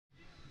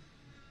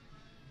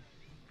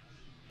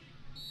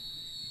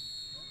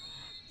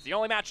It's the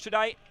only match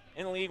tonight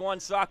in League One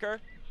soccer,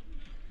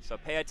 so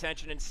pay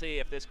attention and see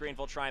if this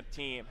Greenville Triumph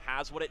team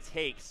has what it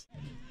takes.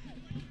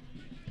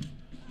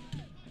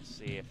 Let's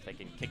see if they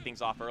can kick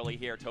things off early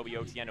here. Toby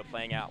Otieno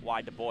playing out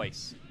wide to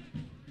Boyce.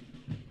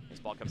 This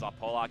ball comes off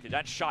Pollock.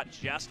 That shot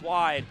just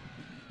wide.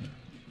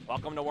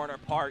 Welcome to Werner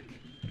Park.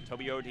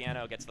 Toby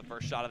Otieno gets the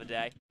first shot of the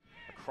day.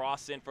 A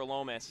cross in for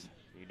Lomas.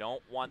 You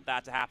don't want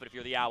that to happen if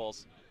you're the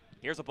Owls.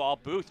 Here's a ball.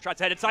 Booth tries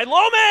to head inside.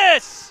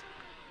 Lomas!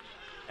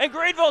 And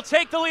Greenville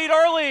take the lead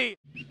early.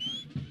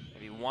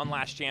 Maybe one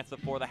last chance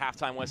before the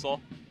halftime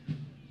whistle.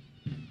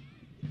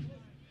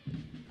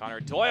 Connor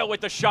Doyle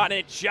with the shot, and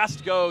it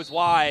just goes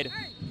wide.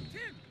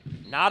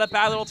 Not a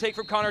bad little take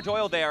from Connor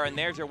Doyle there, and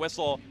there's your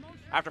whistle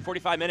after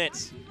 45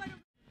 minutes.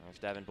 There's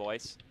Devin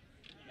Boyce.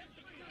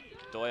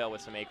 Doyle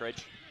with some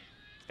acreage.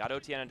 Got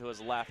Otieno to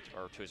his left,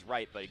 or to his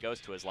right, but he goes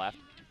to his left.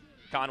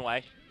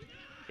 Conway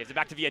gives it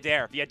back to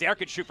Villader. Villader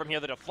could shoot from here.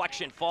 The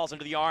deflection falls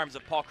into the arms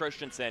of Paul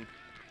Christensen.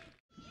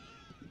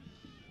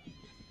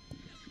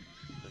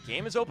 The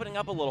game is opening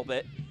up a little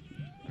bit,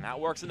 and that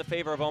works in the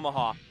favor of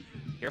Omaha.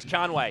 Here's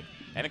Conway.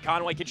 Evan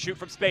Conway can shoot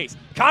from space.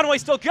 Conway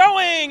still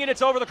going, and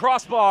it's over the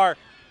crossbar.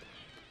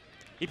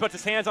 He puts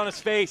his hands on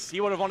his face.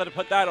 He would have wanted to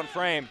put that on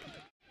frame.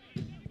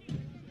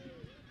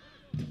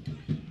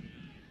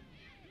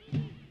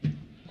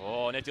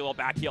 Oh, nifty little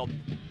backheel.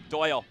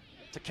 Doyle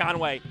to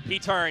Conway. He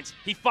turns.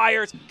 He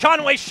fires.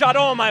 Conway shot.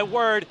 Oh, my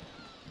word.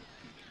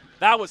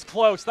 That was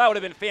close. That would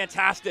have been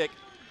fantastic.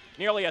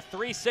 Nearly a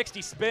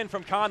 360 spin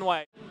from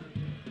Conway.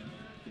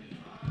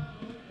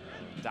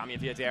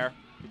 Damian Villader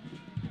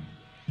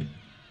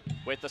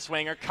with the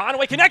swinger.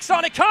 Conway connects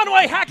on it.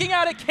 Conway hacking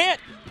at it. Can't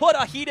put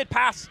a heated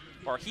pass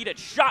or a heated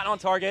shot on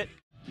target.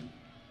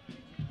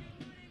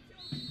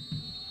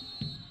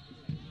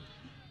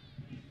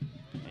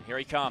 And here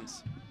he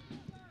comes.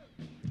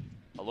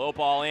 A low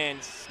ball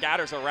in,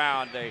 scatters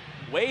around. They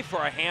wait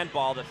for a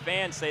handball. The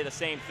fans say the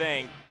same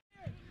thing.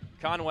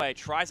 Conway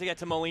tries to get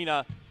to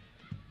Molina.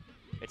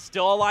 It's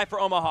still alive for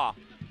Omaha.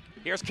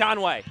 Here's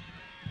Conway.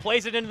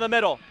 Plays it into the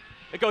middle.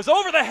 It goes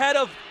over the head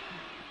of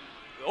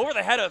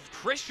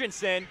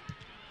Christensen.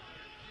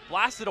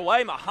 Blasted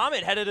away.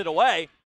 Muhammad headed it away.